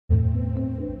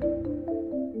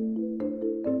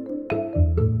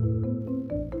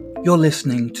You're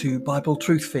listening to Bible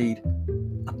Truth Feed,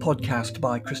 a podcast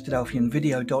by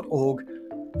Christadelphianvideo.org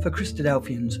for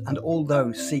Christadelphians and all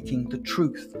those seeking the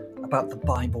truth about the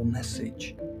Bible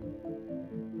message.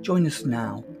 Join us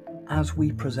now as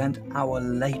we present our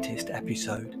latest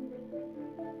episode.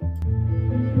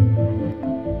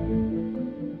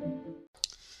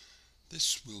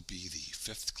 This will be the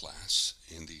fifth class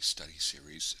in the study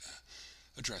series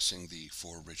addressing the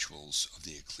four rituals of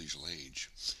the ecclesial age.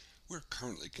 We're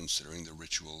currently considering the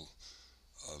ritual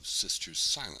of sisters'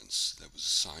 silence that was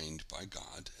assigned by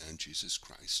God and Jesus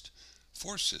Christ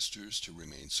for sisters to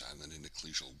remain silent in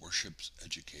ecclesial worship,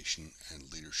 education, and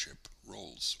leadership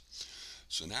roles.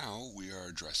 So now we are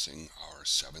addressing our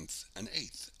seventh and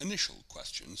eighth initial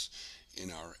questions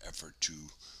in our effort to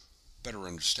better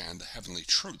understand the heavenly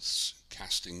truths,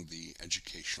 casting the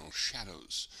educational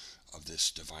shadows of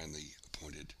this divinely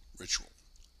appointed ritual.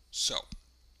 So,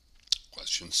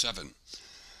 question 7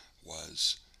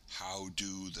 was, how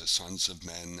do the sons of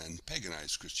men and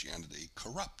paganized Christianity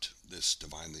corrupt this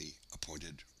divinely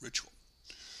appointed ritual?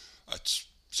 That's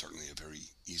certainly a very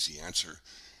easy answer.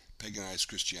 Paganized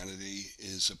Christianity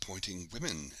is appointing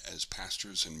women as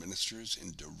pastors and ministers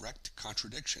in direct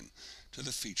contradiction to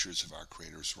the features of our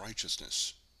Creator's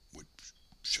righteousness, which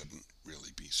shouldn't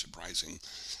really be surprising,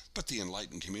 but the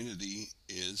enlightened community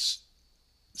is,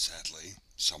 sadly,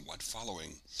 somewhat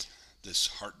following this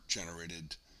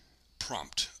heart-generated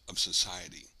prompt of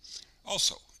society.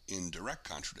 Also, in direct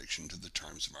contradiction to the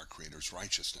terms of our Creator's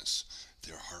righteousness,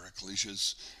 there are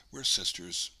ecclesias where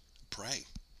sisters pray,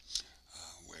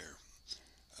 where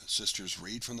sisters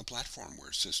read from the platform,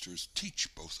 where sisters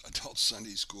teach both adult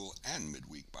Sunday school and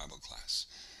midweek Bible class.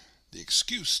 The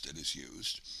excuse that is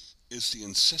used is the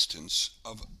insistence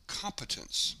of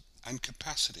competence and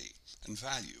capacity and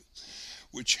value,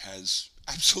 which has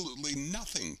absolutely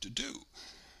nothing to do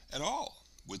at all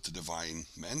with the divine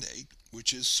mandate,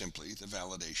 which is simply the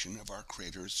validation of our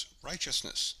Creator's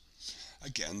righteousness.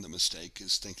 Again, the mistake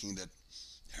is thinking that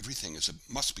everything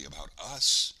must be about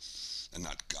us and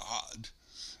not God,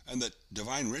 and that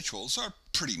divine rituals are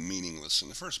pretty meaningless in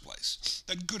the first place,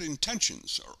 that good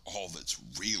intentions are all that's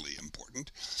really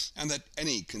important, and that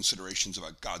any considerations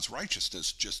about God's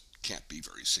righteousness just can't be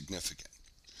very significant.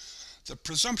 The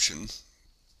presumption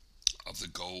of the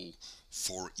goal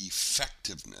for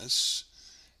effectiveness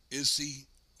is the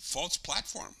false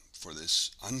platform for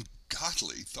this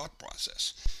ungodly thought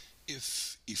process.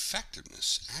 If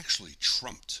effectiveness actually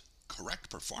trumped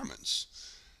correct performance,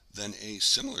 then a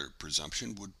similar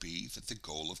presumption would be that the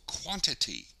goal of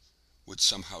quantity would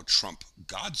somehow trump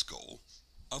God's goal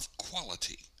of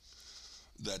quality,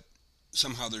 that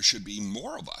somehow there should be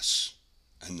more of us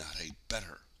and not a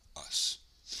better us.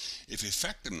 If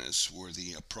effectiveness were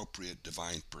the appropriate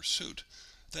divine pursuit,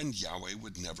 then Yahweh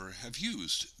would never have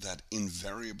used that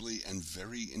invariably and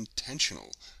very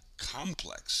intentional,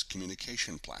 complex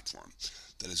communication platform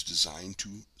that is designed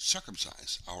to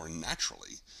circumcise our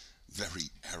naturally very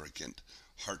arrogant,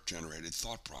 heart-generated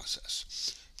thought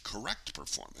process. Correct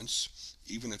performance,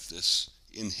 even if this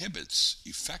inhibits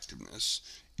effectiveness,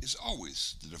 is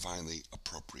always the divinely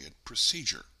appropriate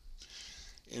procedure.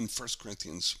 In 1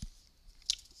 Corinthians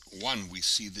 1, we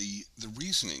see the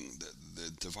reasoning, the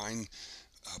divine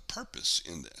purpose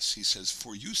in this. He says,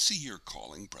 "For you see your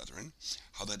calling, brethren,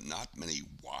 how that not many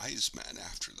wise men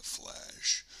after the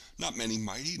flesh, not many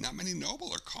mighty, not many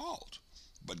noble are called.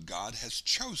 But God has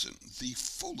chosen the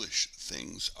foolish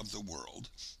things of the world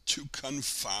to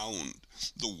confound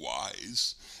the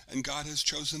wise, and God has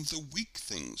chosen the weak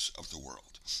things of the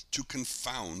world to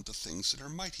confound the things that are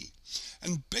mighty,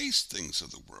 and base things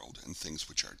of the world and things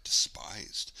which are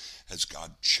despised has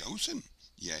God chosen,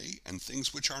 yea, and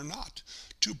things which are not,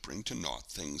 to bring to naught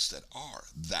things that are,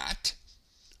 that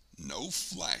no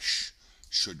flesh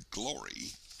should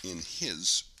glory in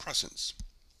his presence."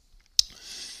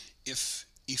 If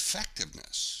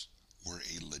effectiveness were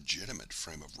a legitimate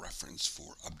frame of reference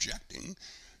for objecting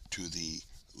to the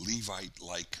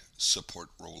Levite-like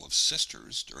support role of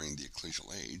sisters during the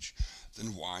ecclesial age,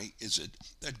 then why is it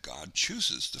that God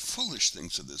chooses the foolish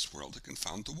things of this world to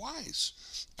confound the wise?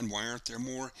 And why aren't there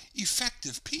more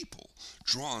effective people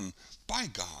drawn by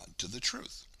God to the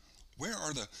truth? Where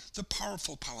are the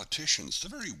powerful politicians, the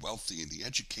very wealthy, and the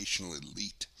educational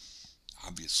elite?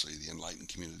 Obviously, the enlightened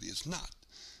community is not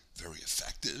very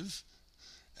effective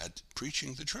at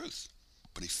preaching the truth,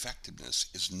 but effectiveness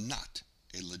is not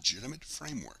a legitimate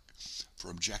framework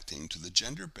for objecting to the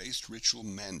gender-based ritual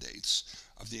mandates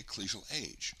of the ecclesial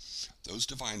age. Those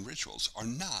divine rituals are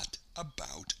not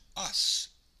about us.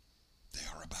 They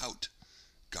are about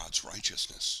God's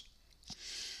righteousness.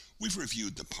 We've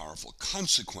reviewed the powerful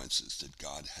consequences that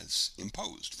God has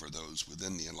imposed for those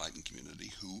within the enlightened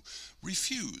community who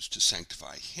refuse to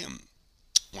sanctify Him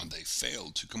when they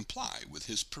failed to comply with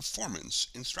His performance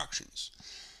instructions.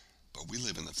 But we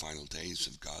live in the final days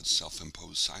of God's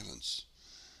self-imposed silence.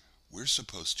 We're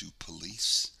supposed to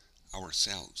police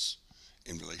ourselves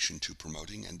in relation to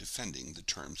promoting and defending the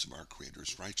terms of our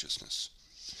Creator's righteousness.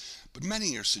 But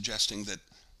many are suggesting that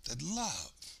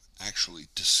love actually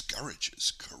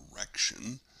discourages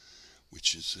correction,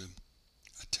 which is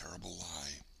a terrible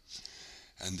lie.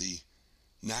 And the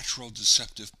natural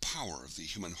deceptive power of the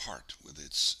human heart, with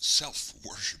its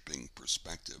self-worshipping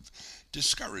perspective,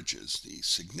 discourages the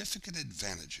significant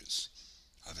advantages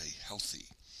of a healthy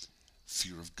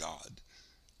fear of God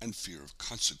and fear of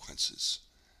consequences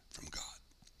from God.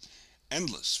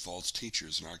 Endless false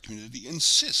teachers in our community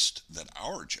insist that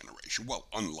our generation, well,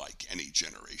 unlike any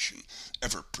generation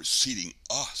ever preceding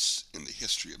us in the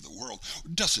history of the world,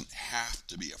 doesn't have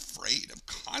to be afraid of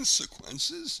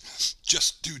consequences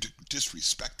just due to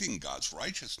disrespecting God's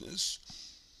righteousness.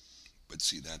 But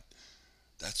see,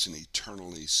 that's an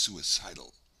eternally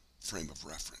suicidal frame of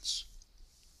reference.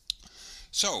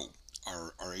 So,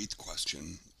 our eighth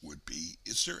question would be,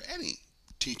 is there any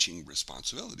teaching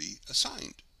responsibility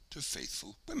assigned to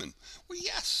faithful women? Well,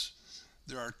 yes.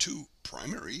 There are two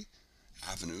primary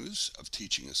avenues of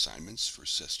teaching assignments for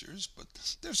sisters, but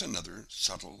there's another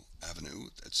subtle avenue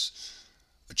that's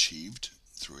achieved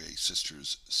through a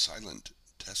sister's silent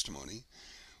testimony,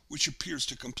 which appears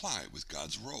to comply with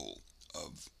God's role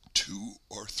of 2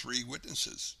 or 3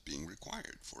 witnesses being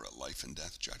required for a life and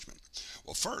death judgment.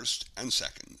 Well, first and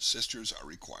second, sisters are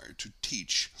required to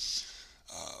teach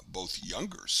both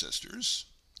younger sisters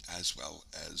as well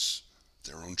as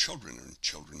their own children, and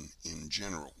children in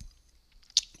general.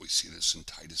 We see this in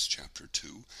Titus chapter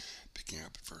 2, picking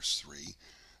up at verse 3.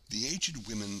 The aged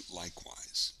women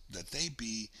likewise, that they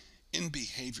be in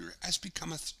behavior as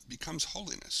becomes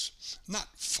holiness, not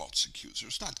false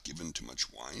accusers, not given to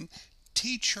much wine,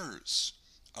 teachers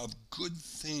of good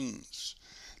things,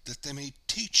 that they may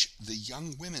teach the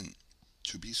young women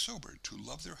to be sober, to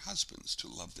love their husbands, to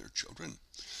love their children,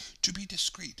 to be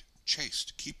discreet,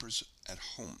 chaste, keepers at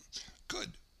home,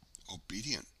 good,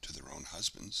 obedient to their own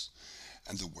husbands,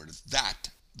 and the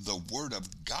word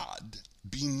of God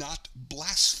be not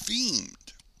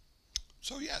blasphemed.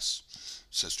 So yes,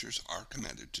 sisters are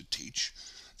commanded to teach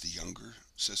the younger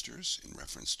sisters in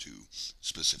reference to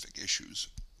specific issues.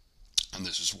 And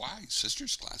this is why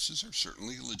sisters' classes are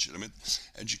certainly a legitimate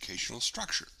educational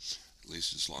structure, at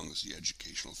least as long as the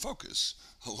educational focus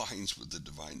aligns with the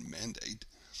divine mandate.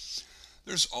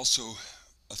 There's also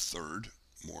a third,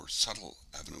 more subtle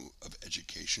avenue of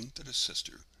education that a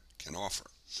sister can offer.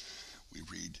 We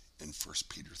read in 1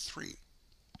 Peter 3,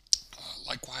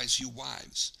 likewise you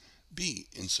wives, be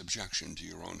in subjection to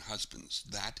your own husbands,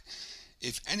 that,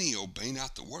 if any obey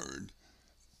not the word,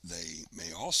 they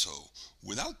may also,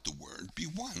 without the word, be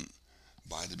won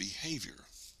by the behavior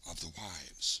of the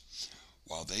wives,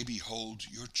 while they behold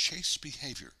your chaste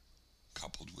behavior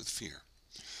coupled with fear,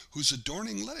 whose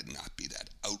adorning let it not be that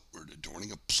outward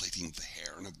adorning of plaiting of the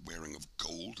hair and of wearing of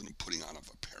gold and of putting on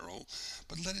of apparel,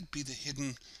 but let it be the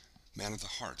hidden man of the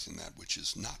heart in that which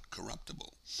is not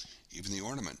corruptible, even the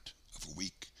ornament of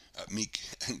a meek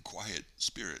and quiet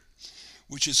spirit,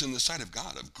 which is in the sight of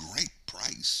God of great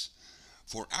price.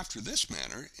 For after this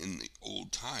manner, in the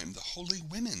old time, the holy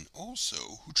women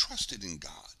also, who trusted in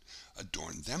God,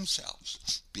 adorned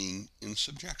themselves, being in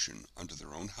subjection unto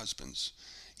their own husbands,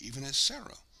 even as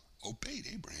Sarah obeyed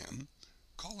Abraham,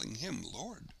 calling him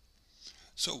Lord.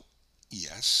 So,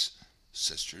 yes,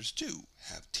 sisters do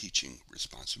have teaching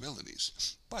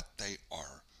responsibilities, but they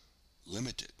are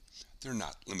limited. They're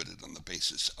not limited on the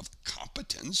basis of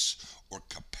competence or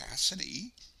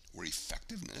capacity or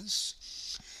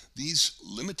effectiveness. These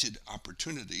limited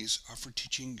opportunities are for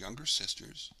teaching younger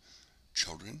sisters,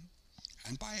 children,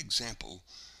 and by example,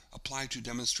 apply to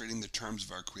demonstrating the terms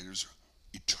of our Creator's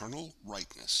eternal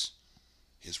rightness,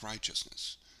 His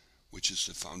righteousness, which is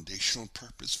the foundational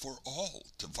purpose for all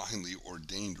divinely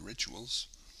ordained rituals.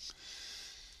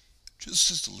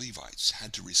 Just as the Levites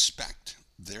had to respect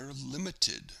their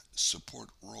limited support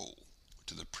role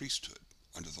to the priesthood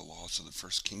under the laws of the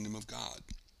first kingdom of God,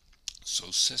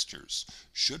 so sisters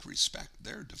should respect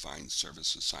their divine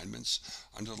service assignments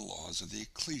under the laws of the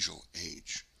ecclesial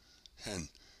age, and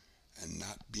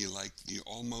not be like the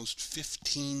almost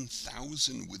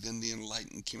 15,000 within the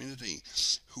enlightened community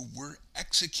who were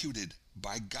executed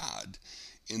by God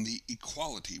in the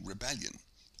equality rebellion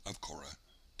of Korah,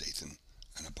 Dathan,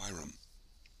 and Abiram.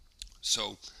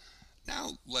 So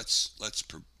now let's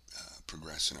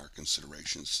progress in our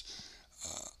considerations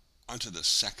onto the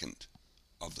second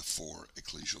of the 4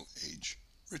 ecclesial age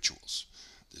rituals.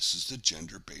 This is the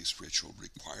gender-based ritual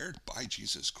required by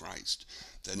Jesus Christ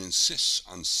that insists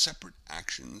on separate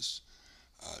actions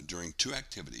during 2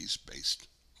 activities based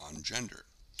on gender.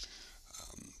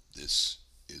 This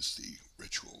is the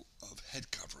ritual of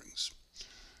head coverings,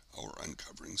 or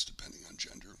uncoverings depending on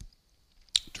gender,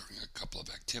 during a couple of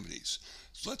activities.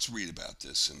 So let's read about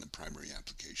this in the primary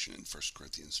application in 1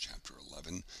 Corinthians chapter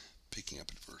 11, picking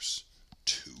up at verse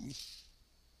 2.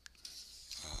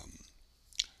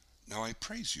 Now I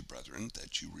praise you, brethren,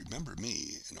 that you remember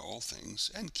me in all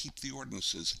things, and keep the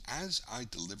ordinances as I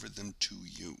delivered them to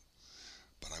you.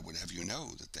 But I would have you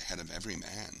know that the head of every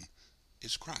man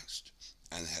is Christ,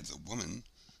 and the head of the woman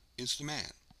is the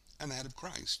man, and the head of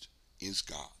Christ is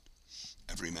God.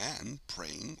 Every man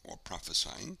praying or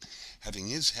prophesying, having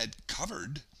his head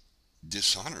covered,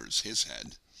 dishonors his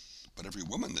head, but every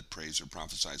woman that prays or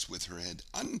prophesies with her head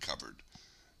uncovered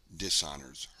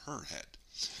dishonors her head.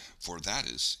 For that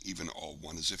is even all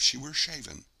one as if she were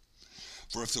shaven.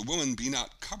 For if the woman be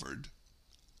not covered,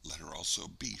 let her also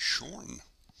be shorn.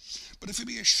 But if it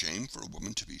be a shame for a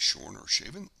woman to be shorn or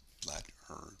shaven, let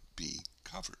her be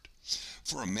covered.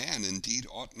 For a man indeed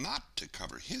ought not to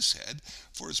cover his head,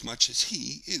 forasmuch as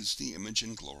he is the image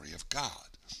and glory of God.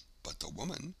 But the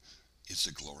woman is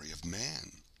the glory of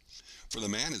man. For the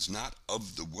man is not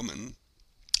of the woman,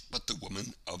 but the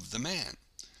woman of the man.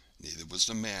 Neither was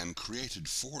the man created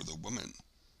for the woman,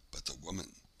 but the woman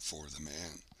for the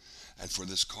man. And for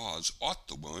this cause ought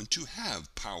the woman to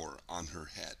have power on her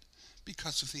head,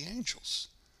 because of the angels.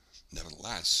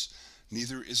 Nevertheless,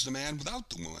 neither is the man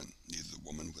without the woman, neither the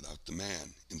woman without the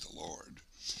man in the Lord.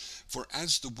 For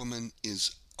as the woman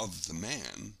is of the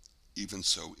man, even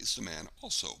so is the man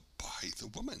also by the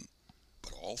woman.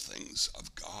 But all things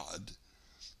of God.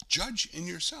 Judge in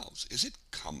yourselves. Is it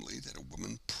comely that a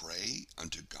woman pray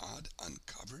unto God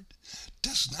uncovered?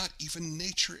 Does not even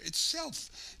nature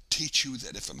itself teach you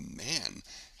that if a man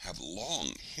have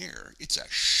long hair, it's a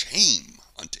shame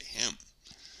unto him?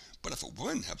 But if a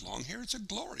woman have long hair, it's a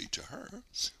glory to her,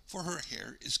 for her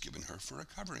hair is given her for a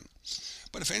covering.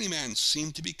 But if any man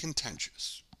seem to be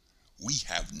contentious, we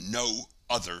have no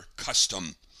other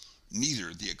custom,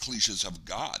 neither the ecclesias of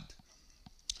God.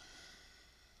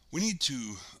 We need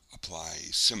to apply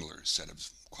a similar set of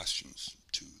questions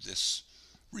to this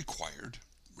required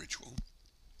ritual,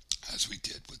 as we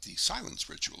did with the silence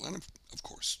ritual, and of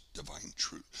course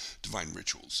divine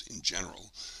rituals in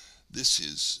general. This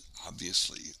is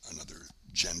obviously another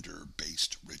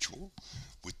gender-based ritual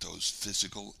with those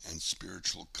physical and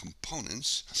spiritual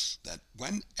components that,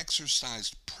 when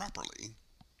exercised properly,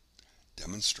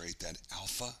 demonstrate that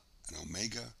Alpha and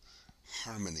Omega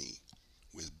harmony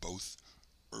with both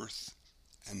earth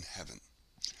and heaven.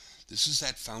 This is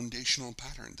that foundational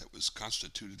pattern that was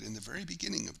constituted in the very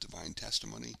beginning of divine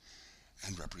testimony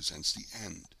and represents the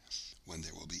end, when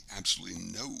there will be absolutely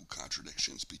no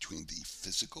contradictions between the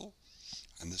physical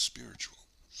and the spiritual.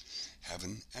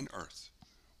 Heaven and earth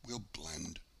will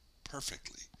blend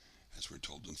perfectly. As we're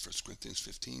told in 1 Corinthians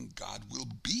 15, God will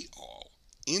be all,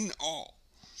 in all,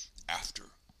 after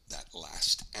that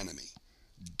last enemy,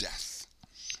 death,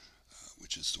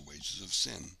 which is the wages of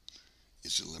sin,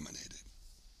 is eliminated.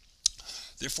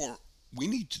 Therefore, we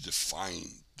need to define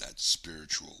that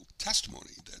spiritual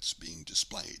testimony that's being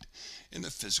displayed in the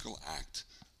physical act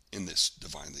in this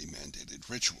divinely mandated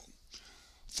ritual.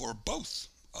 For both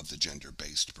of the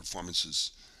gender-based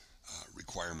performance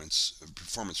requirements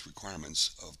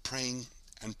of praying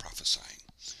and prophesying.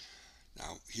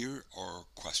 Now, here are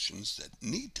questions that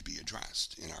need to be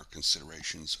addressed in our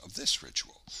considerations of this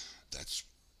ritual that's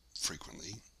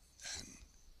frequently and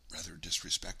rather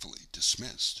disrespectfully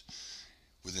dismissed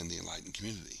within the enlightened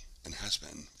community and has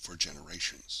been for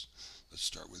generations. Let's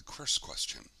start with first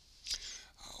question.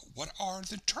 What are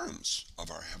the terms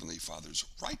of our Heavenly Father's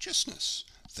righteousness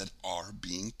that are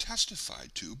being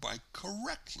testified to by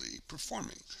correctly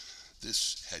performing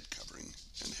this head covering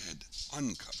and head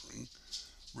uncovering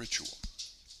ritual?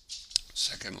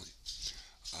 Secondly,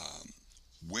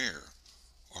 where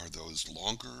are those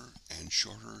longer and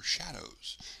shorter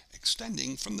shadows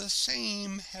extending from the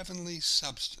same heavenly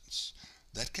substance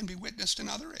that can be witnessed in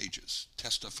other ages,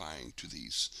 testifying to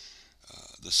these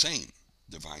the same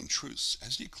divine truths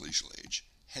as the ecclesial age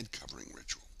head covering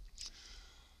ritual?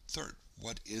 Third,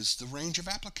 what is the range of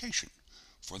application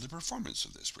for the performance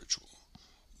of this ritual?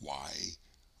 Why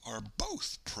are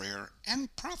both prayer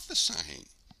and prophesying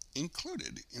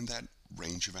included in that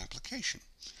range of application?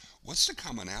 What's the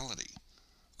commonality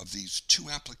of these two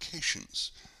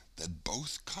applications that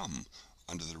both come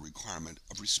under the requirement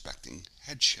of respecting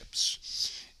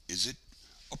headships. Is it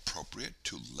appropriate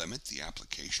to limit the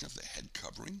application of the head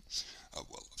covering, of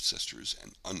sisters,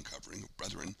 and uncovering of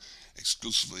brethren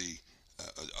exclusively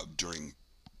during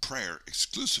prayer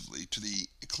exclusively to the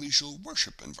ecclesial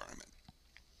worship environment,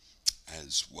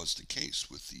 as was the case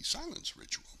with the silence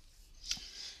ritual?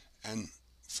 And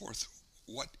fourth,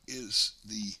 what is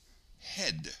the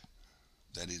head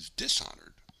that is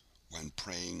dishonored when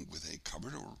praying with a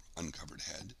covered or uncovered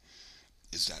head?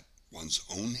 Is that one's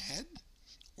own head,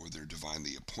 or their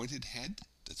divinely appointed head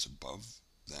that's above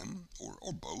them,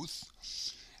 or both?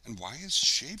 And why is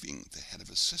shaving the head of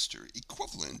a sister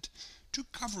equivalent to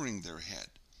covering their head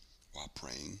while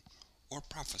praying or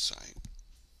prophesying?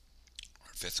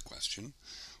 Our fifth question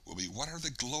will be, what are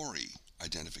the glory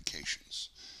identifications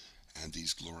and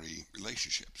these glory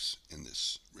relationships in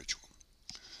this ritual?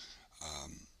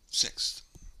 Sixth,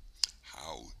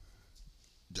 how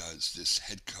does this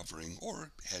head covering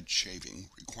or head shaving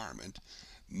requirement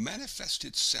manifest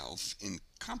itself in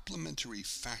complementary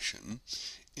fashion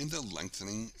in the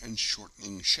lengthening and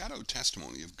shortening shadow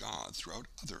testimony of God throughout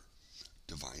other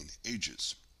divine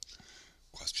ages?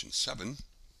 Question 7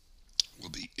 will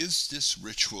be, is this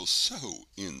ritual so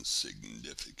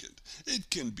insignificant it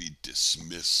can be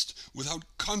dismissed without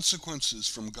consequences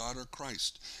from God or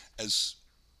Christ, as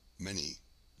many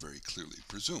very clearly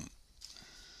presume?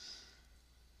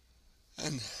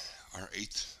 And our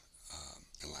eighth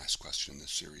and last question in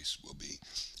this series will be,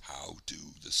 how do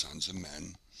the sons of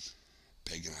men,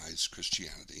 paganized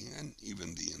Christianity, and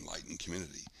even the enlightened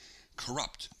community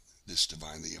corrupt this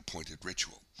divinely appointed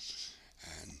ritual,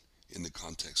 and in the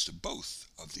context of both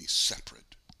of these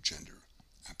separate gender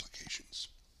applications?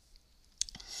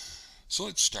 So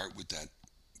let's start with that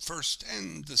first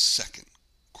and the second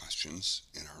questions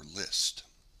in our list.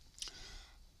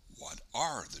 What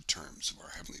are the terms of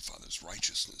our Heavenly Father's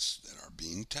righteousness that are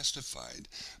being testified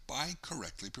by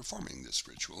correctly performing this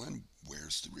ritual, and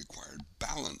where's the required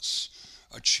balance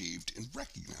achieved in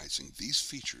recognizing these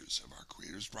features of our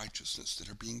Creator's righteousness that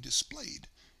are being displayed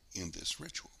in this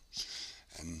ritual?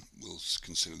 And we'll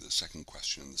consider the second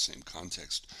question in the same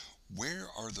context. Where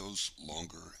are those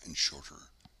longer and shorter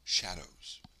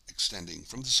shadows extending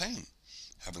from the same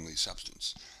heavenly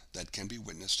substance that can be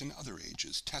witnessed in other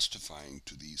ages, testifying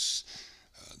to these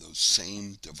those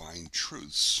same divine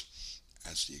truths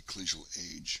as the ecclesial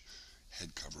age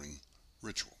head covering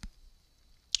ritual?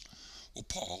 Well,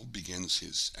 Paul begins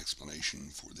his explanation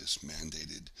for this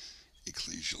mandated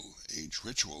ecclesial age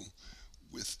ritual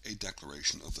with a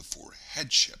declaration of the four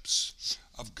headships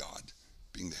of God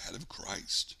being the head of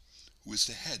Christ, who is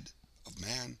the head of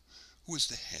man, who is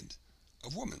the head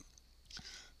of woman.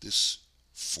 This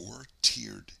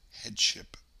four-tiered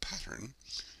headship pattern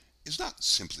is not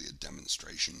simply a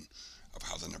demonstration of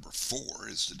how the number 4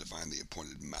 is the divinely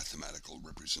appointed mathematical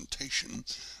representation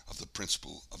of the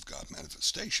principle of God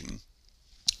manifestation,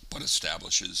 but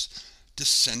establishes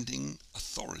descending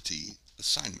authority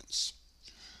assignments.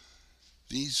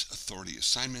 These authority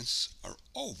assignments are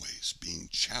always being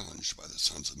challenged by the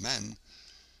sons of men,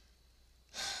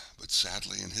 but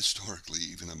sadly and historically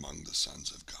even among the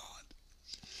sons of God.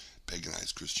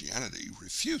 Paganized Christianity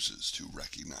refuses to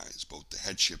recognize both the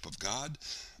headship of God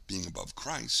being above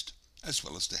Christ, as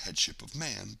well as the headship of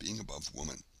man being above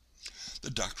woman. The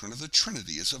doctrine of the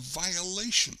Trinity is a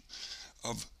violation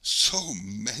of so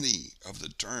many of the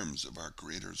terms of our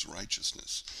Creator's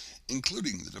righteousness,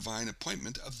 including the divine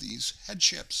appointment of these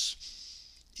headships.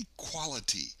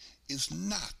 Equality is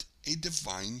not a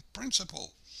divine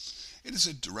principle. It is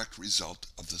a direct result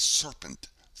of the serpent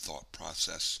thought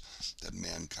process that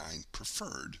mankind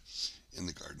preferred in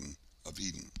the Garden of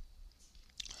Eden.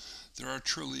 There are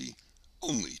truly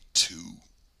only 2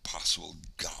 possible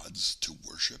gods to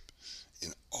worship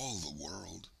in all the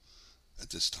world at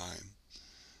this time,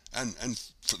 and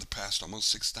for the past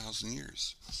almost 6,000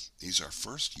 years. These are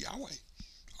first Yahweh,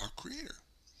 our Creator,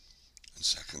 and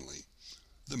secondly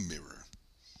the mirror,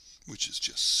 which is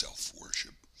just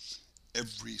self-worship.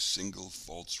 Every single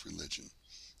false religion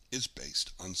is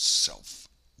based on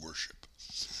self-worship,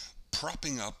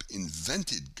 propping up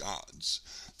invented gods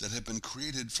that have been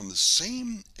created from the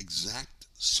same exact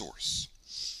source,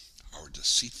 our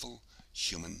deceitful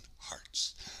human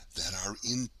hearts that are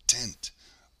intent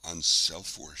on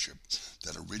self-worship,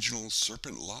 that original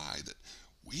serpent lie that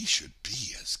we should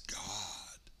be as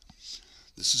God.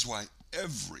 This is why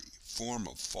every form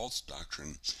of false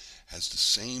doctrine has the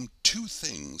same 2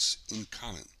 things in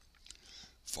common.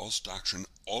 False doctrine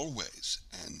always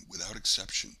and without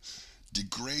exception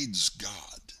degrades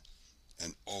God,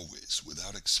 and always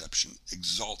without exception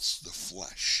exalts the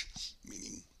flesh,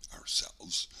 meaning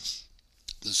ourselves,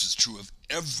 This is true of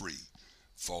every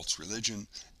false religion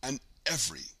and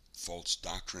every false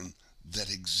doctrine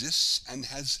that exists and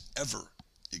has ever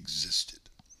existed.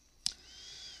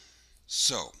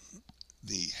 So,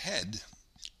 the head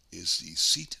is the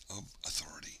seat of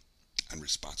authority and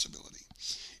responsibility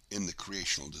in the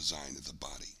creational design of the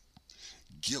body.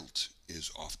 Guilt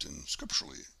is often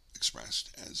scripturally expressed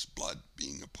as blood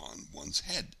being upon one's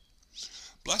head.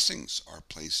 Blessings are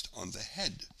placed on the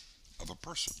head of a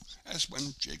person, as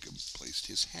when Jacob placed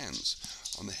his hands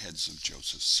on the heads of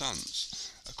Joseph's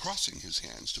sons, crossing his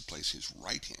hands to place his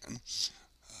right hand,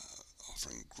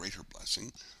 offering greater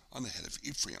blessing, on the head of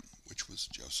Ephraim, which was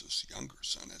Joseph's younger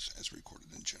son, as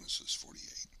recorded in Genesis 48.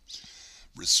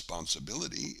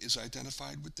 Responsibility is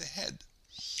identified with the head,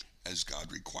 as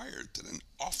God required that an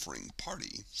offering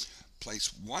party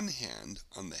place one hand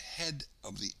on the head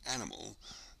of the animal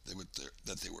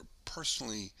that they were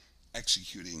personally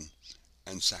executing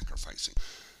and sacrificing.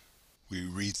 We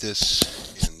read this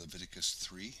in Leviticus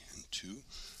 3 and 2.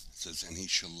 It says, "And he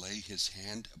shall lay his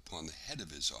hand upon the head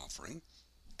of his offering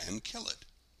and kill it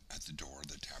at the door of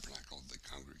the tabernacle of the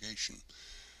congregation."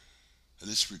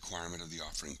 This requirement of the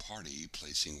offering party,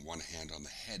 placing one hand on the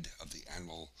head of the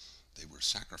animal they were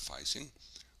sacrificing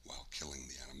while killing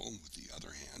the animal with the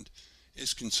other hand,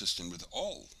 is consistent with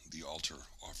all the altar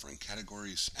offering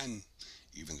categories, and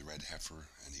even the red heifer,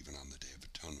 and even on the Day of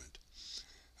Atonement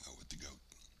with the goat.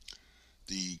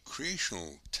 The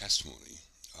creational testimony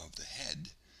of the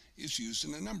head is used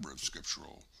in a number of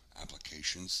scriptural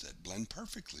applications that blend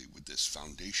perfectly with this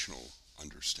foundational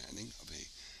understanding of a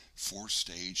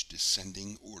four-stage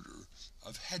descending order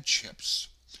of headships.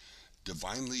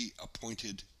 Divinely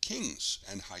appointed kings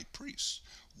and high priests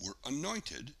were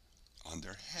anointed on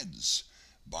their heads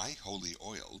by holy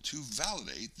oil to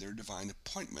validate their divine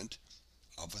appointment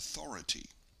of authority,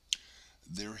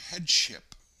 their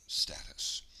headship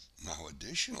status. Now,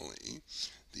 additionally,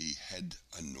 the head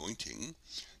anointing,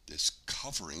 this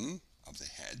covering of the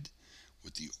head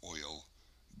with the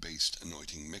oil-based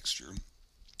anointing mixture,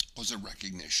 was a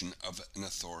recognition of an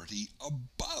authority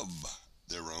above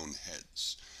their own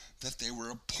heads, that they were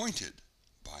appointed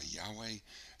by Yahweh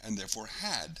and therefore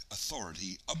had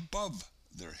authority above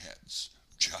their heads,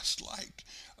 just like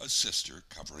a sister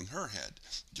covering her head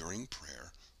during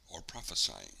prayer or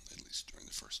prophesying, at least during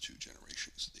the first two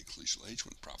generations of the ecclesial age,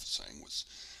 when prophesying was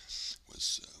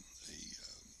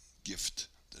a gift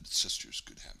that sisters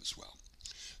could have as well.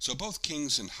 So both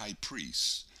kings and high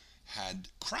priests had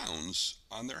crowns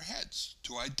on their heads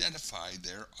to identify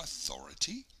their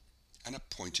authority and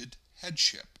appointed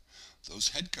headship. Those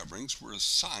head coverings were a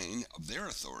sign of their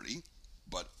authority,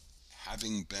 but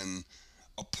having been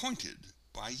appointed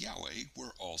by Yahweh,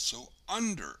 were also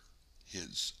under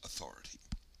his authority.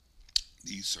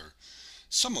 These are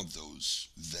some of those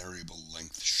variable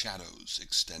length shadows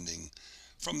extending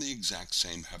from the exact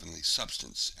same heavenly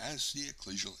substance as the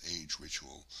ecclesial age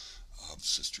ritual of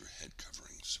sister head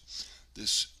coverings.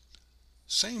 This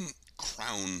same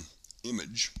crown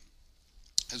image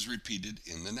is repeated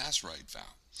in the Nazarite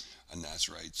vow. A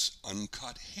Nazarite's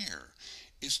uncut hair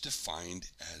is defined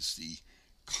as the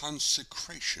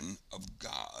consecration of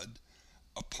God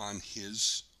upon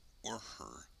his or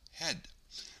her head.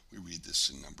 We read this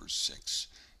in Numbers 6,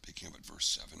 picking up at verse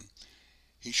 7.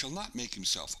 "He shall not make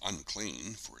himself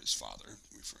unclean for his father,"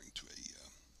 referring to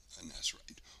a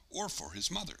Nazarite, "or for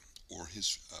his mother, or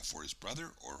for his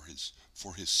brother, or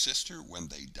for his sister when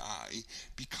they die,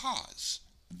 because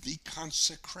the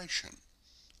consecration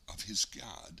of his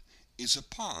God is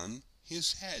upon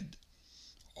his head.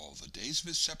 All the days of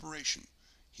his separation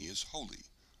he is holy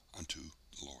unto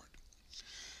the Lord."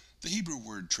 The Hebrew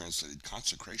word translated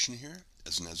consecration here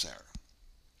is nazer,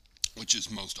 which is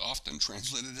most often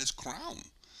translated as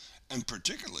crown, and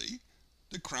particularly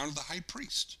the crown of the high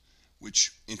priest,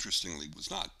 which interestingly was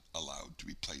not allowed to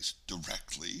be placed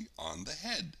directly on the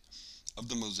head of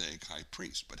the Mosaic high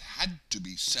priest, but had to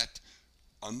be set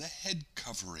on the head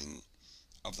covering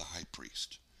of the high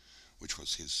priest, which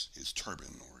was his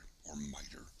turban or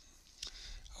mitre.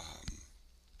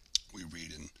 We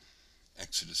read in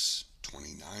Exodus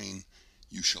 29,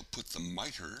 "You shall put the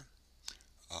mitre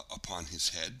upon his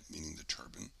head," meaning the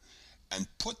turban,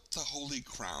 "and put the holy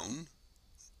crown,"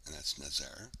 and that's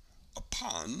nazer,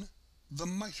 "upon the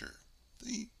mitre,"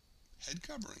 the head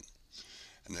covering.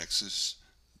 In Exodus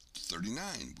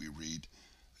 39, we read,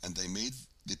 "And they made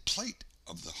the plate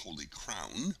of the holy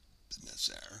crown," the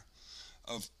nazer,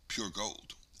 "of pure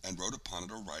gold, and wrote upon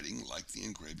it a writing like the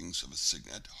engravings of a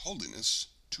signet, holiness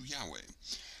to Yahweh.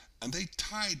 And they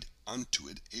tied unto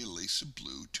it a lace of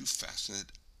blue to fasten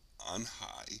it on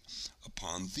high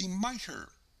upon the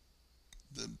mitre,"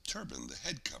 the turban, the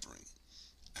head covering,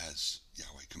 as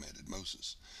Yahweh commanded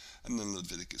Moses. And then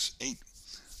Leviticus 8,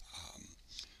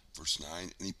 verse 9,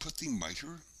 and he put the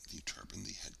mitre, the turban,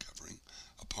 the head covering,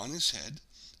 upon his head,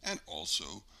 and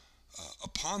also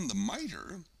upon the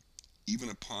mitre, even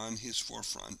upon his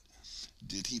forefront,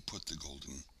 did he put the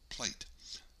golden plate,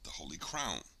 the holy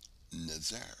crown,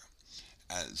 Nezer,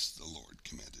 as the Lord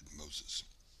commanded Moses.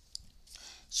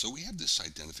 So we have this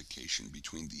identification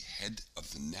between the head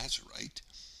of the Nazarite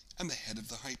and the head of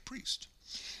the high priest,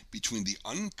 between the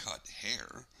uncut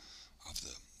hair of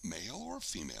the male or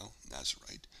female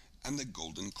Nazarite and the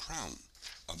golden crown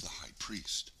of the high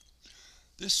priest.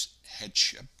 This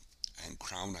headship and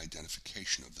crown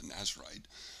identification of the Nazarite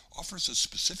offers a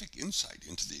specific insight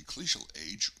into the ecclesial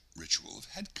age ritual of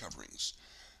head coverings,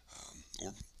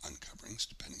 or uncoverings,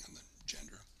 depending on the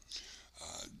gender,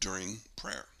 during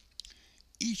prayer.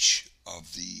 Each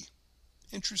of the,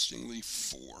 interestingly,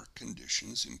 4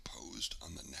 conditions imposed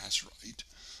on the Nazarite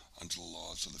under the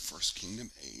laws of the First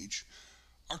Kingdom age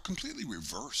are completely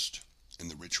reversed in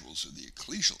the rituals of the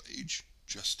ecclesial age,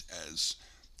 just as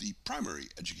the primary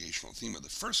educational theme of the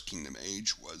First Kingdom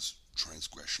age was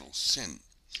transgressional sin,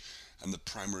 and the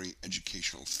primary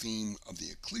educational theme of the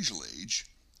ecclesial age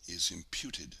is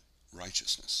imputed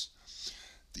righteousness.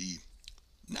 The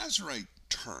Nazarite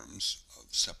terms of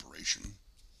separation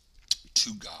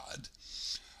to God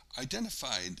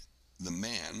identified the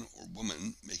man or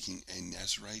woman making a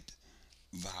Nazarite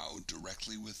vow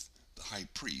directly with the high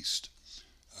priest,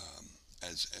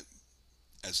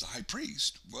 as the high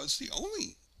priest was the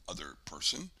only other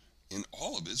person in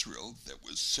all of Israel that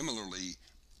was similarly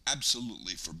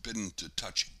absolutely forbidden to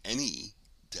touch any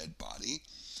dead body,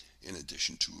 in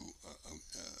addition to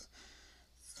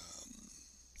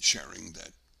sharing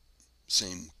that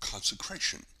same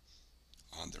consecration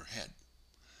on their head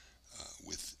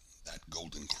with that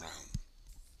golden crown.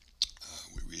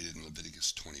 We read it in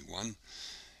Leviticus 21,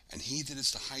 and he that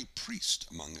is the high priest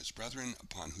among his brethren,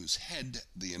 upon whose head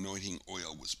the anointing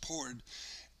oil was poured,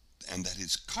 and that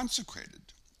is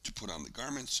consecrated to put on the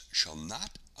garments, shall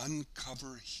not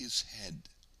uncover his head,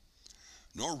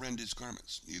 nor rend his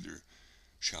garments, neither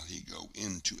shall he go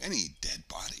into any dead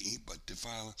body, but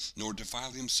nor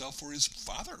defile himself for his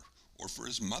father or for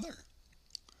his mother.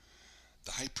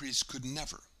 The high priest could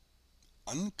never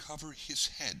uncover his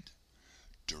head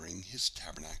during his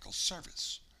tabernacle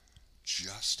service,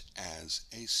 just as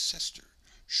a sister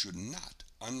should not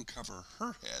uncover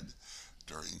her head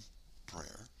during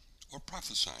prayer or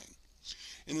prophesying.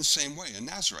 In the same way, a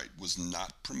Nazarite was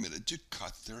not permitted to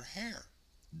cut their hair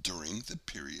during the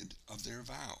period of their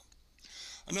vow.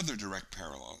 Another direct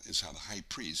parallel is how the high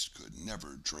priest could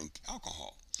never drink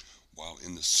alcohol while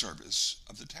in the service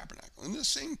of the tabernacle. In the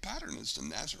same pattern as the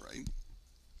Nazarite,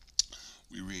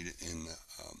 we read it in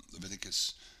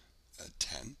Leviticus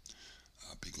 10,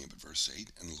 picking up at verse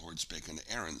 8, and the Lord spake unto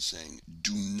Aaron, saying,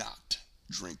 do not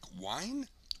drink wine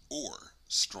or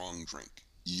strong drink,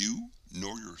 you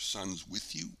nor your sons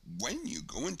with you, when you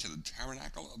go into the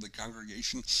tabernacle of the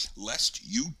congregation, lest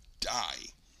you die.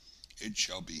 It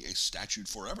shall be a statute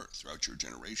forever throughout your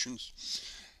generations,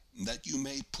 that you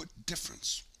may put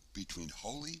difference between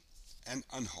holy and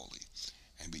unholy,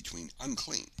 and between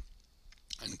unclean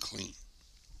and clean.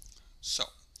 So,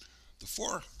 the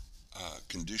 4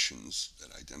 conditions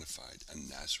that identified a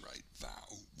Nazarite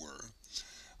vow were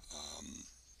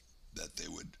that they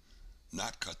would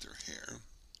not cut their hair,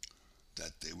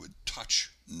 that they would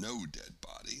touch no dead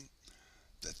body,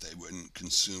 that they wouldn't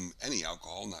consume any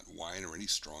alcohol, not wine or any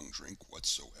strong drink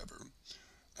whatsoever,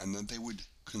 and that they would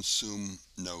consume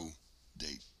no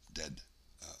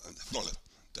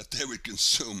that they would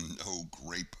consume no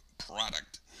grape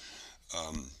product.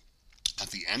 At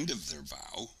the end of their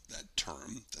vow, that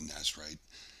term, the Nazarite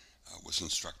was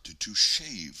instructed to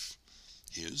shave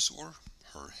his or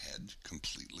her head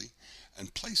completely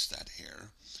and place that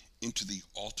hair into the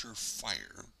altar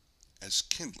fire as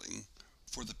kindling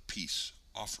for the peace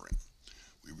offering.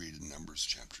 We read in Numbers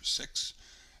chapter 6,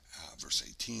 verse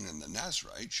 18, and the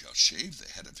Nazarite shall shave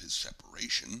the head of his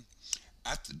separation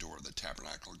at the door of the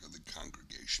tabernacle of the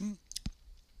congregation,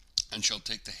 and shall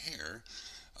take the hair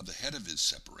of the head of his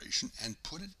separation and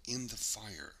put it in the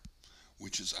fire,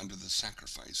 which is under the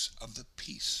sacrifice of the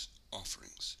peace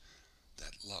offerings,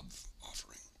 that love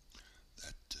offering,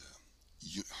 that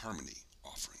harmony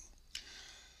offering.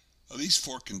 Now, these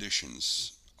 4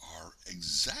 conditions are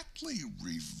exactly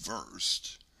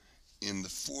reversed in the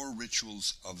 4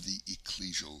 rituals of the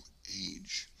ecclesial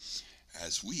age,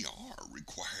 as we are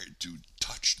required to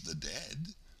touch the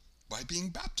dead by being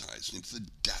baptized into the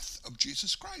death of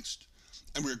Jesus Christ.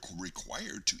 And we're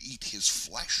required to eat his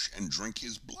flesh and drink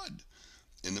his blood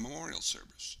in the memorial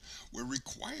service. We're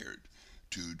required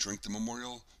to drink the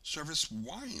memorial service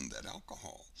wine, that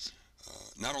alcohol.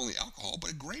 Not only alcohol,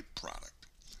 but a grape product.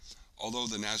 Although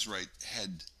the Nazarite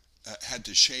had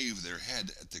to shave their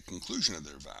head at the conclusion of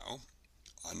their vow,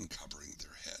 uncovering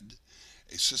their head,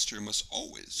 a sister must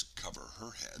always cover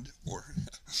her head, or,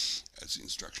 as the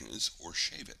instruction is, or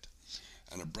shave it.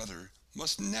 And a brother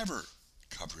must never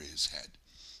cover his head,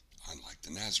 unlike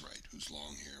the Nazarite, whose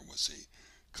long hair was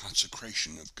a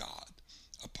consecration of God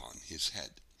upon his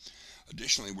head.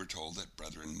 Additionally, we're told that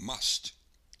brethren must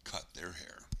cut their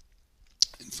hair.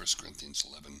 In 1 Corinthians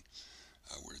 11,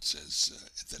 where it says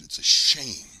that it's a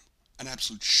shame, an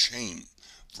absolute shame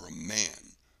for a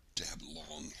man to have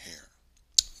long hair.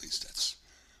 At least that's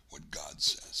what God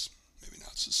says. Maybe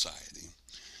not society,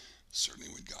 certainly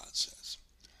what God says.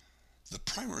 The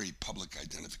primary public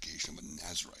identification of a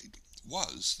Nazarite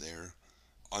was their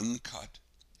uncut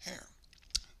hair.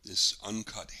 This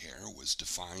uncut hair was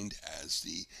defined as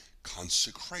the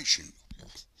consecration,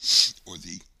 or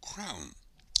the crown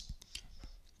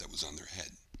that was on their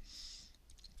head.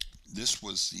 This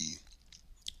was the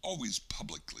always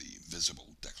publicly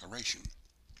visible declaration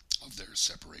of their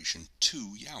separation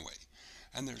to Yahweh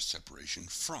and their separation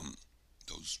from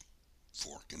those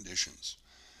four conditions.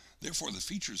 Therefore, the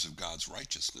features of God's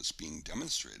righteousness being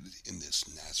demonstrated in this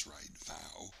Nazarite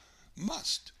vow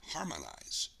must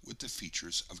harmonize with the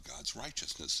features of God's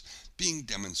righteousness being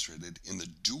demonstrated in the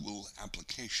dual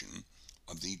application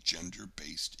of the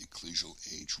gender-based ecclesial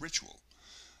age ritual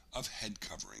of head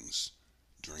coverings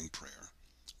during prayer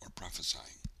or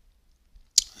prophesying.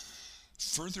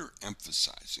 Further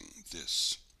emphasizing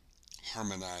this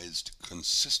harmonized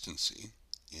consistency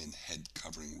in head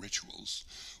covering rituals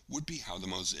would be how the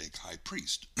Mosaic high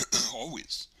priest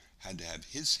always had to have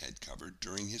his head covered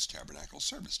during his tabernacle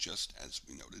service, just as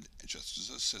we noted, just as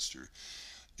a sister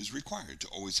is required to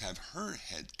always have her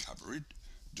head covered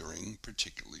during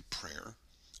particularly prayer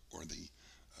or the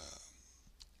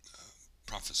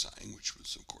prophesying, which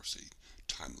was of course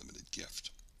a time-limited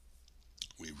gift.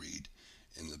 We read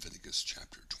in Leviticus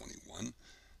chapter 21,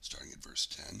 starting at verse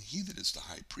 10, "He that is the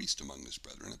high priest among his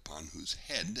brethren, upon whose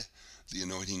head the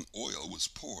anointing oil was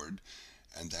poured,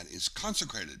 and that is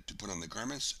consecrated to put on the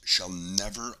garments, shall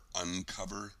never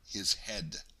uncover his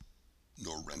head,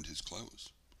 nor rend his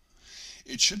clothes."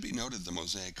 It should be noted the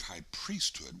Mosaic high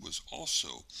priesthood was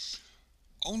also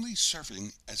only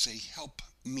serving as a help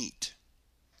meet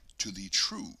to the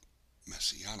true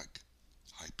Messianic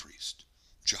high priest.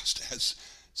 Just as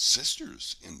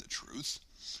sisters in the truth,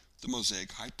 the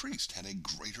Mosaic high priest had a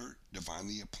greater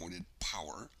divinely appointed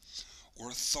power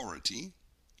or authority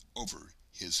over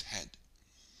his head.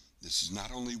 This is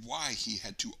not only why he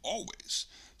had to always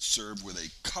serve with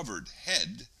a covered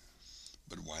head,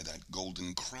 but why that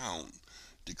golden crown,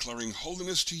 declaring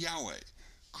holiness to Yahweh,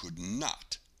 could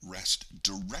not rest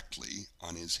directly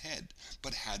on his head,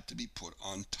 but had to be put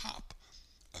on top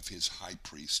of his high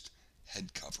priest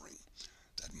head covering,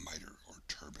 that mitre or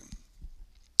turban.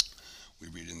 We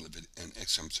read in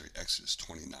Exodus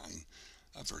 29,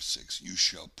 verse 6, "You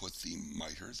shall put the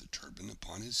mitre, the turban,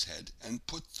 upon his head, and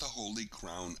put the holy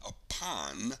crown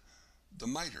upon the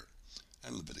mitre."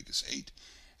 And Leviticus 8,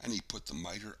 "And he put the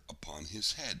mitre upon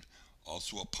his head,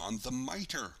 also upon the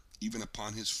mitre, even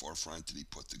upon his forefront did he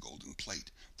put the golden plate,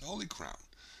 the holy crown,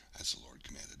 as the Lord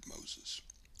commanded Moses."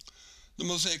 The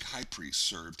Mosaic high priest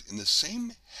served in the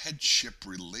same headship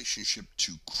relationship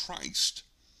to Christ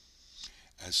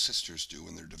as sisters do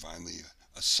in their divinely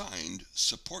assigned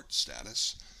support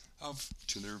status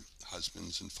to their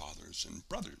husbands and fathers and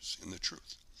brothers in the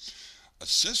truth. A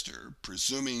sister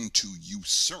presuming to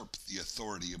usurp the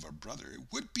authority of a brother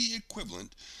would be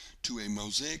equivalent to a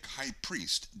Mosaic high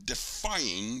priest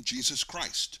defying Jesus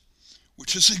Christ,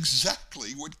 which is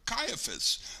exactly what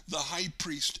Caiaphas, the high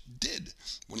priest, did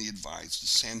when he advised the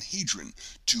Sanhedrin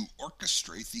to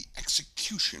orchestrate the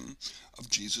execution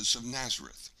of Jesus of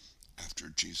Nazareth after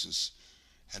Jesus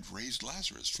had raised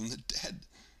Lazarus from the dead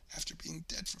after being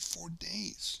dead for 4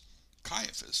 days.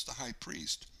 Caiaphas, the high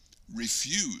priest,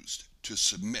 refused to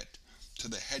submit to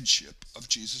the headship of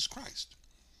Jesus Christ.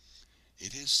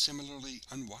 It is similarly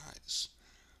unwise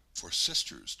for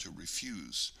sisters to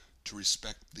refuse to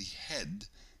respect the head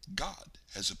God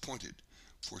has appointed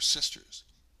for sisters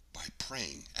by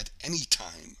praying at any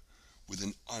time with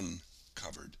an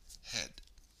uncovered head.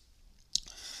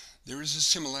 There is a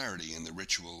similarity in the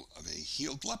ritual of a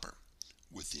healed leper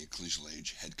with the ecclesial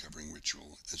age head covering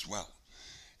ritual as well.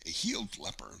 A healed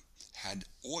leper had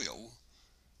oil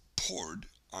poured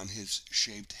on his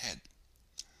shaved head,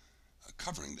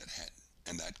 covering that head,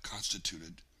 and that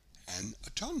constituted an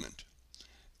atonement.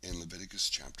 in Leviticus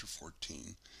chapter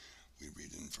 14, we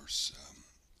read in verse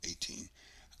 18,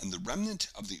 "And the remnant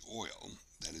of the oil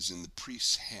that is in the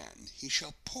priest's hand he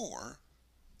shall pour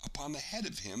upon the head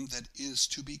of him that is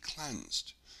to be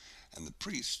cleansed, and the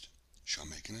priest shall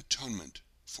make an atonement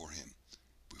for him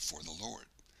before the Lord."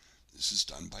 This is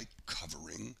done by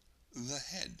covering the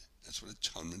head. That's what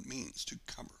atonement means, to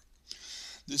cover.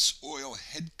 This oil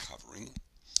head covering,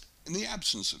 in the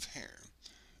absence of hair,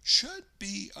 should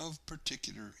be of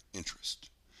particular interest.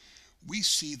 We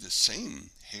see the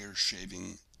same hair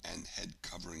shaving and head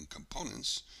covering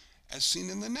components as seen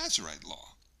in the Nazirite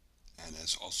law, and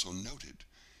as also noted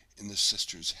in the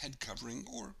sister's head covering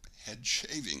or head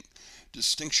shaving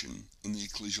distinction in the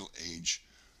ecclesial age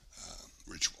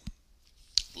ritual.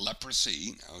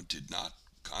 Leprosy now did not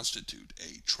constitute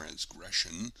a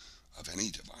transgression of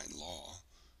any divine law.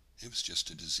 It was just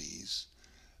a disease.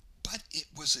 But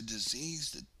it was a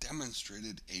disease that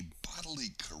demonstrated a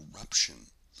bodily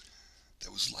corruption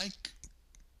that was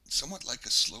somewhat like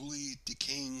a slowly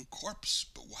decaying corpse,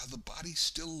 but while the body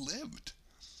still lived.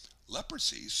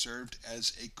 Leprosy served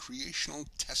as a creational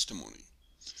testimony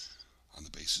on the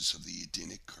basis of the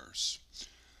Edenic curse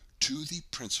to the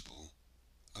principle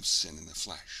of sin in the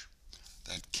flesh,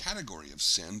 that category of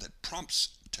sin that prompts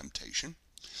temptation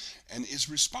and is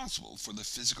responsible for the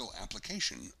physical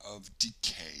application of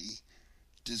decay,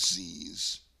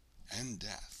 disease, and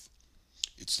death.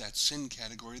 It's that sin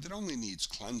category that only needs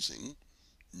cleansing,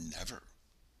 never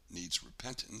needs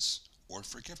repentance or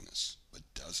forgiveness,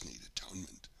 but does need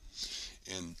atonement.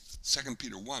 In 2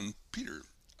 Peter 1, Peter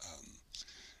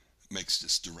makes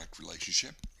this direct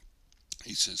relationship.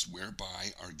 He says,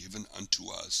 "Whereby are given unto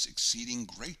us exceeding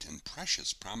great and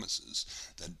precious promises,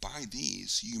 that by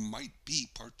these you might be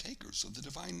partakers of the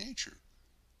divine nature,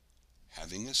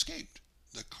 having escaped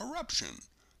the corruption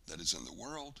that is in the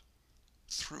world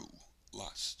through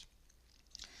lust."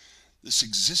 This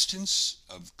existence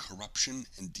of corruption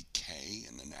and decay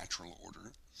in the natural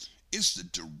order is the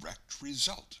direct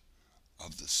result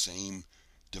of the same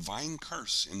divine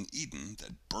curse in Eden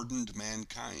that burdened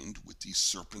mankind with the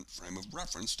serpent frame of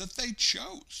reference that they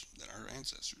chose, that our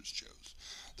ancestors chose,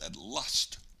 that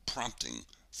lust prompting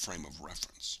frame of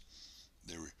reference.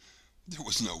 There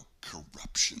was no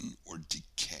corruption or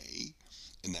decay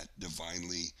in that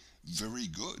divinely very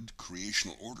good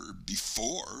creational order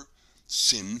before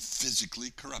sin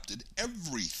physically corrupted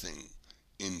everything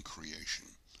in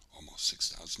creation almost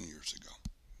 6,000 years ago.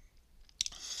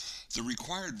 The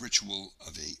required ritual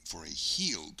for a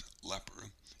healed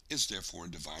leper is therefore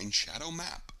a divine shadow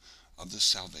map of the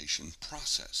salvation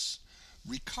process,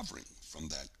 recovering from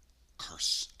that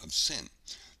curse of sin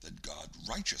that God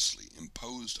righteously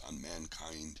imposed on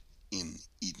mankind in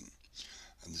Eden.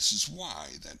 And this is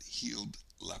why that healed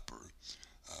leper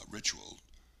ritual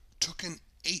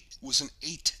was an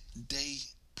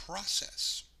 8-day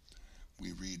process.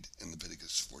 We read in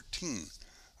Leviticus 14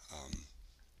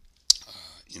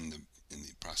 in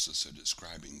the process of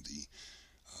describing the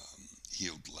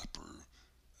healed leper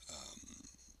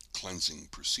cleansing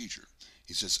procedure.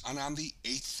 He says, "And on the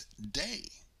 8th day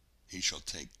he shall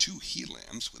take 2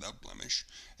 he-lambs without blemish,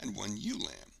 and 1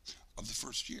 ewe-lamb of the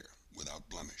first year without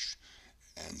blemish,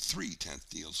 and 3/10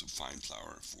 deals of fine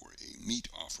flour for a meat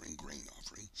offering, grain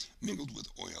offering, mingled with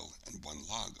oil, and 1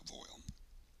 log of oil.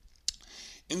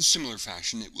 In similar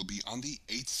fashion it will be on the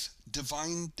 8th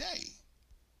divine day,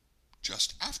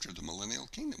 just after the millennial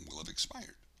kingdom will have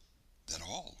expired, that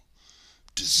all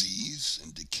disease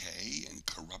and decay and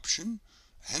corruption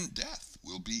and death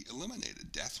will be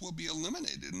eliminated. Death will be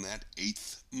eliminated in that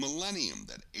 8th millennium,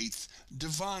 that 8th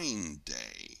divine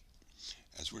day.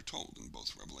 As we're told in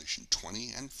both Revelation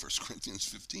 20 and 1 Corinthians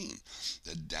 15,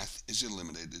 that death is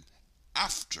eliminated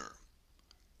after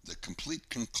the complete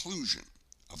conclusion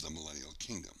of the millennial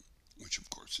kingdom, which of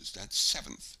course is that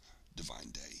 7th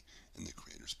divine day in the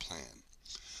Creator's plan.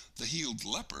 The healed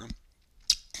leper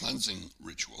cleansing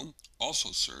ritual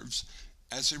also serves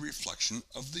as a reflection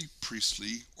of the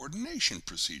priestly ordination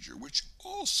procedure, which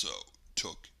also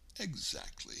took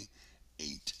exactly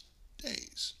 8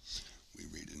 days. We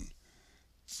read in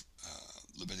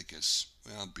Leviticus,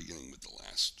 beginning with the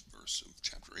last verse of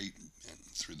chapter 8 and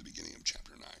through the beginning of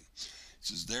chapter 9. It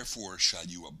says, "Therefore shall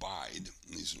you abide,"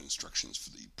 and these are instructions for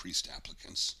the priest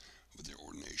applicants with their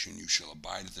ordination, "you shall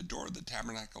abide at the door of the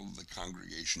tabernacle of the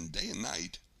congregation day and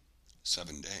night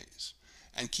 7 days,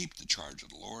 and keep the charge of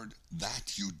the Lord,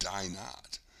 that you die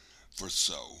not, for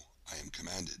so I am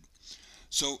commanded."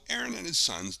 So Aaron and his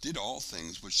sons did all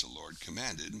things which the Lord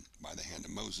commanded by the hand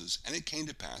of Moses, and it came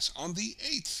to pass on the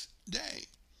 8th day.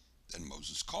 Then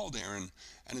Moses called Aaron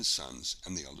and his sons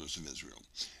and the elders of Israel,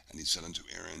 and he said unto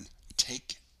Aaron,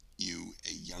 "Take you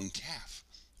a young calf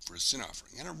for a sin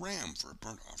offering, and a ram for a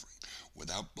burnt offering,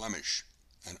 without blemish,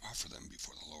 and offer them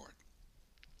before the Lord.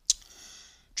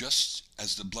 Just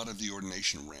as the blood of the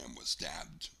ordination ram was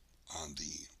dabbed on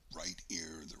the right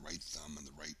ear, the right thumb, and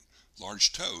the right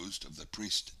large toes of the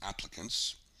priest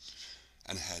applicants,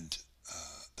 and had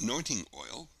anointing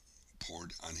oil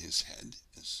poured on his head,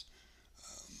 as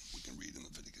we can read in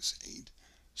Leviticus 8,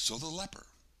 so the leper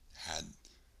had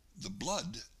the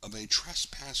blood of a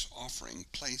trespass offering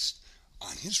placed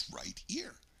on his right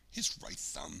ear, his right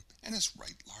thumb, and his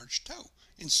right large toe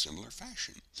in similar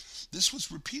fashion. This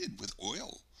was repeated with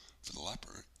oil for the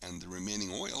leper, and the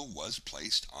remaining oil was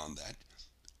placed on that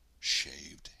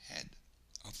shaved head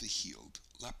of the healed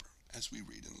leper, as we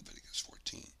read in Leviticus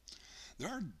 14. There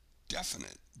are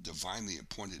definite, divinely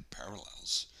appointed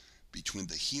parallels between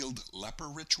the healed leper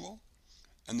ritual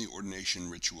and the ordination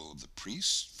ritual of the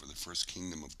priests for the first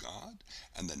kingdom of God,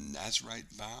 and the Nazarite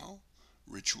vow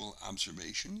ritual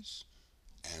observations,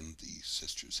 and the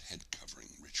sister's head covering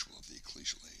ritual of the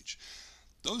ecclesial age.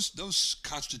 Those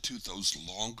constitute those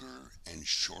longer and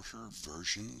shorter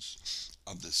versions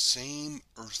of the same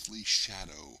earthly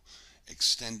shadow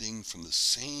extending from the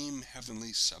same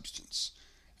heavenly substance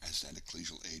as that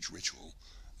ecclesial age ritual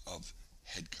of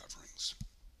head coverings.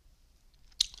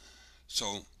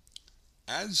 So,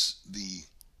 as the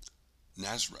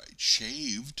Nazarite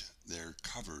shaved their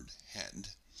covered head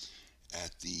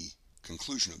at the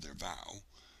conclusion of their vow,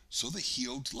 so the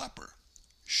healed leper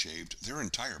shaved their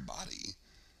entire body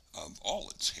of all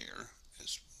its hair,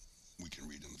 as we can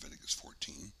read in Leviticus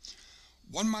 14.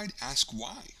 One might ask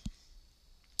why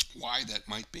that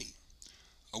might be.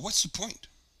 What's the point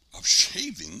of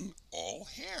shaving all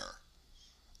hair?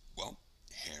 Well,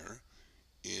 hair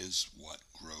is what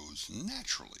grows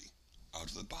naturally out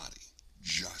of the body,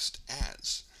 just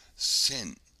as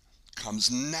sin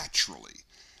comes naturally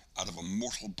out of a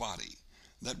mortal body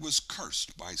that was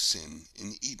cursed by sin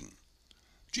in Eden.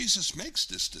 Jesus makes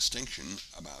this distinction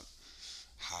about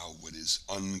how what is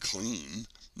unclean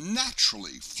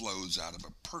naturally flows out of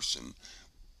a person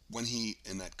when he,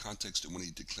 in that context, and when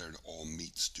he declared all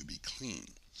meats to be clean.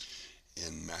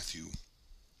 In Matthew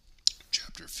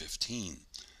chapter 15,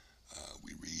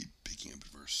 we read, picking up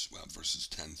at verses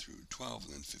 10 through 12,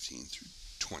 and then 15 through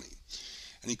 20.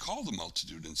 And he called the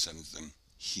multitude and said unto them,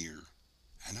 Hear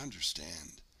and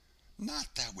understand. Not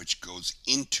that which goes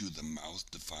into the mouth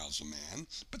defiles a man,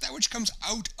 but that which comes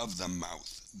out of the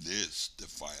mouth, this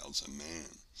defiles a man.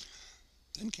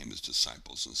 Then came his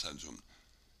disciples and said to him,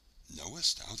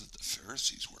 Knowest thou that the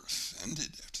Pharisees were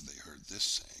offended after they heard this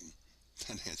saying?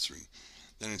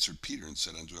 Then answered Peter and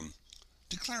said unto him,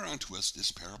 Declare unto us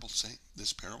this parable.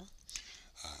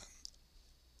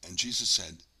 And Jesus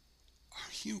said,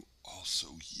 Are you also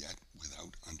yet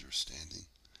without understanding?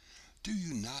 Do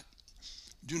not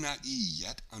ye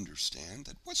yet understand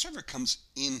that whatsoever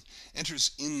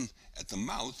enters in at the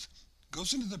mouth,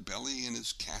 goes into the belly, and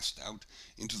is cast out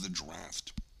into the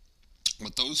draught?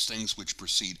 But those things which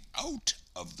proceed out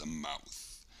of the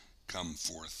mouth come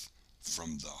forth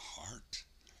from the heart,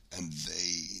 and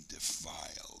they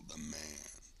defile the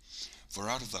man. For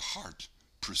out of the heart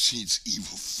proceeds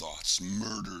evil thoughts,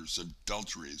 murders,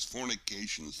 adulteries,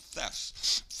 fornications,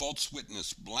 thefts, false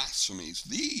witness, blasphemies.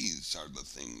 These are the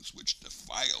things which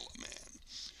defile a man.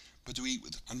 But to eat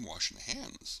with unwashen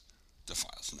hands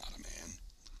defiles not a man.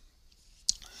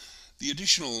 The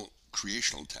additional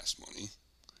creational testimony,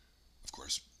 of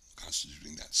course,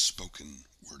 constituting that spoken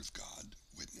word of God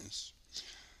witness,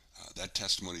 that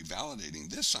testimony validating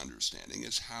this understanding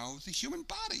is how the human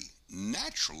body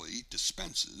naturally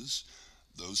dispenses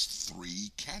those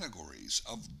three categories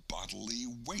of bodily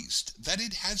waste that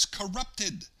it has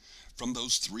corrupted from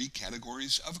those three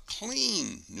categories of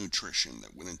clean nutrition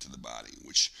that went into the body,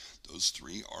 which those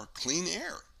three are clean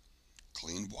air,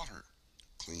 clean water,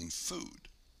 clean food.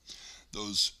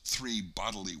 Those three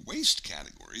bodily waste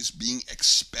categories being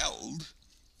expelled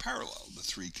parallel the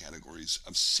three categories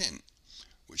of sin,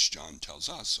 which John tells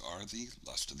us are the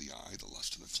lust of the eye, the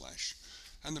lust of the flesh,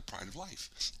 and the pride of life,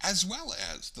 as well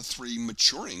as the three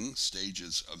maturing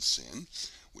stages of sin,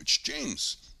 which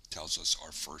James tells us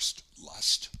are first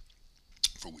lust,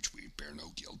 for which we bear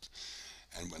no guilt,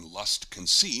 and when lust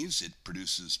conceives, it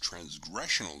produces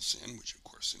transgressional sin, which of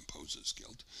course imposes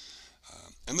guilt,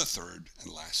 and the third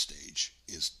and last stage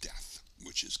is death,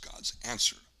 which is God's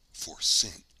answer for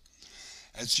sin.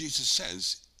 As Jesus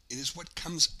says, it is what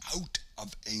comes out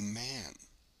of a man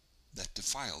that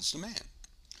defiles the man.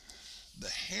 The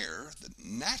hair that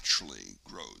naturally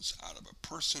grows out of a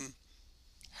person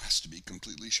has to be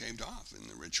completely shaved off in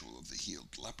the ritual of the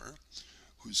healed leper,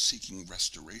 who's seeking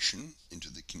restoration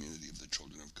into the community of the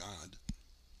children of God.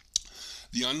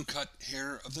 The uncut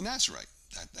hair of the Nazarite,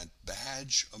 that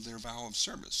badge of their vow of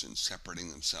service in separating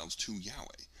themselves to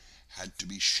Yahweh, had to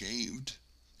be shaved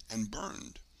and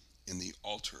burned in the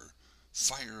altar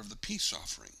fire of the peace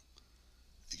offering,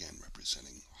 again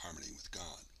representing harmony with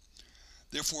God.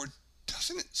 Therefore,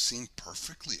 doesn't it seem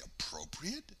perfectly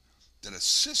appropriate that a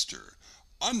sister,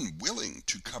 unwilling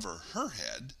to cover her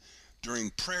head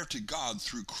during prayer to God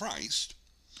through Christ,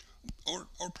 or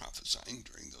prophesying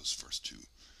during those first two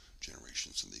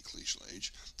generations of the ecclesial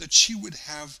age, that she would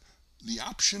have the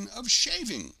option of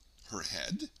shaving her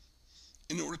head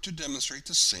in order to demonstrate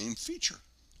the same feature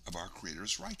of our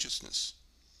Creator's righteousness,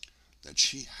 that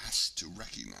she has to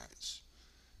recognize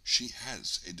she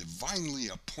has a divinely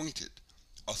appointed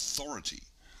authority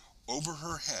over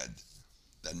her head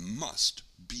that must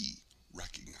be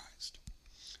recognized,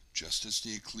 just as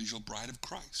the ecclesial bride of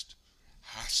Christ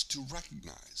has to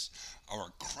recognize our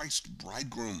Christ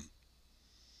bridegroom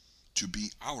to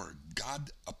be our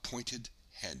God-appointed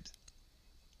head.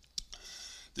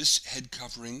 This head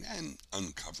covering and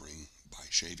uncovering by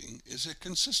shaving is a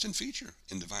consistent feature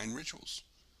in divine rituals.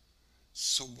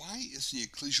 So why is the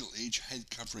ecclesial age head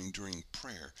covering during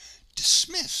prayer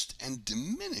dismissed and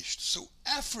diminished so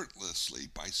effortlessly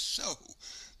by so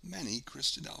many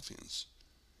Christadelphians?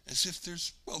 As if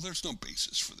there's no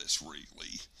basis for this,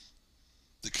 really.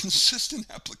 The consistent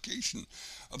application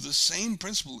of the same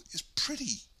principle is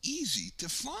pretty easy to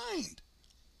find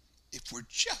if we're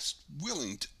just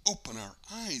willing to open our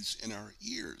eyes and our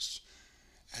ears,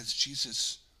 as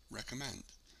Jesus recommended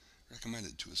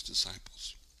to his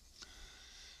disciples.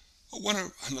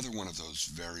 Another one of those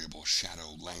variable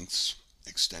shadow lengths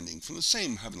extending from the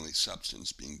same heavenly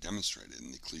substance being demonstrated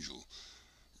in the ecclesial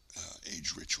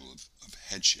age ritual of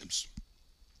headships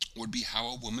would be how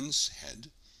a woman's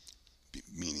head,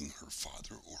 meaning her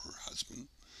father or her husband,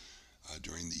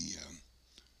 during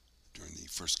the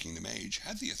First Kingdom age,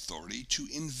 had the authority to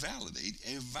invalidate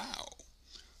a vow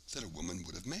that a woman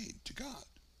would have made to God.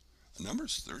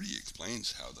 Numbers 30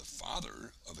 explains how the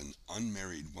father of an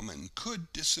unmarried woman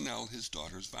could disannul his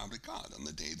daughter's vow to God on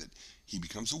the day that he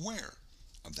becomes aware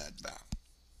of that vow.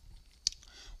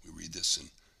 We read this in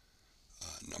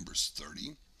Numbers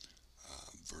 30,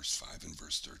 verse 5 and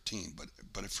verse 13.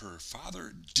 But if her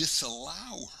father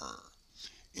disallow her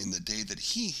in the day that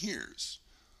he hears,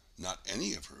 not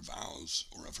any of her vows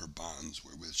or of her bonds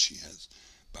wherewith she has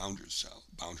bound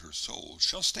her soul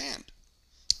shall stand,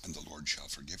 and the Lord shall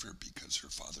forgive her because her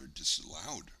father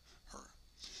disallowed her.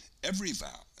 Every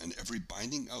vow and every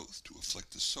binding oath to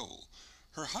afflict the soul,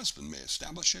 her husband may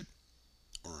establish it,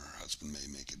 or her husband may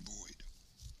make it void.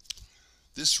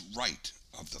 This right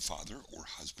of the father or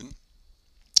husband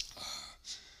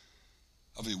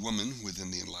of a woman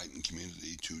within the enlightened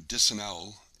community to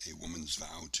disannul a woman's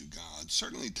vow to God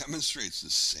certainly demonstrates the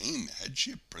same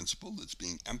headship principle that's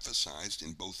being emphasized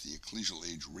in both the ecclesial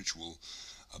age ritual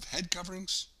of head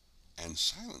coverings and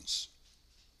silence.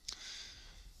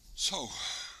 So,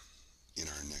 in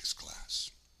our next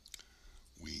class,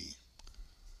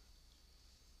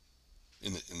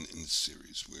 in this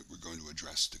series, we're going to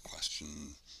address the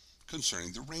question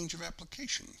concerning the range of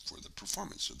application for the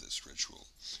performance of this ritual,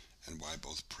 and why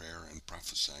both prayer and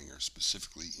prophesying are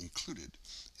specifically included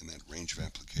in that range of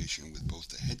application with both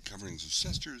the head coverings of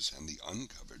sisters and the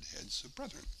uncovered heads of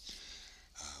brethren.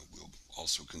 We'll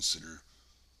also consider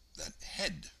that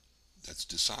head that's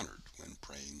dishonored when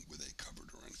praying with a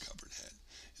covered or uncovered head.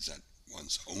 Is that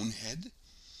one's own head,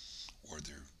 or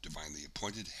their divinely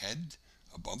appointed head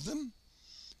above them?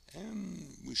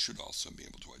 And we should also be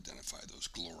able to identify those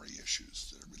glory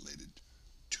issues that are related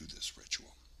to this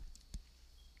ritual.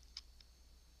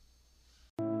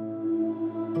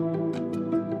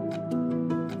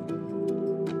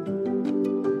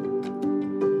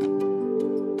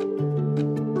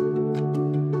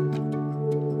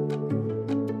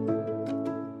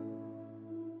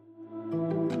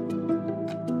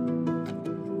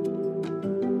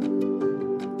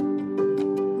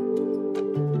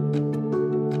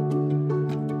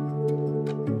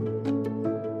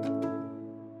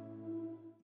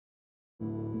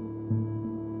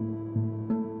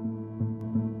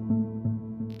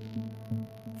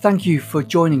 Thank you for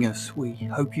joining us. We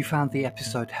hope you found the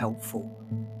episode helpful.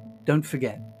 Don't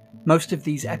forget, most of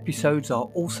these episodes are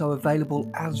also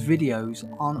available as videos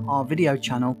on our video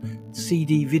channel,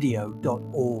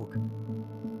 cdvideo.org.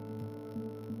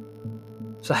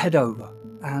 So head over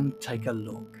and take a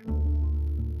look.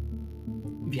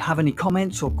 If you have any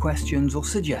comments or questions or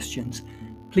suggestions,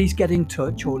 please get in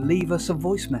touch or leave us a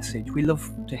voice message. We love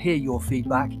to hear your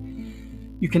feedback.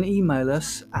 You can email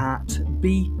us at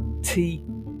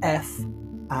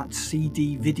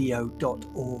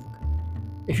btf@cdvideo.org.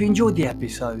 If you enjoyed the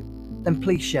episode, then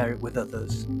please share it with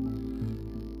others.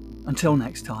 Until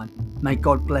next time, may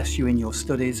God bless you in your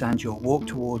studies and your walk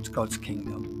towards God's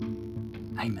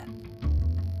kingdom. Amen.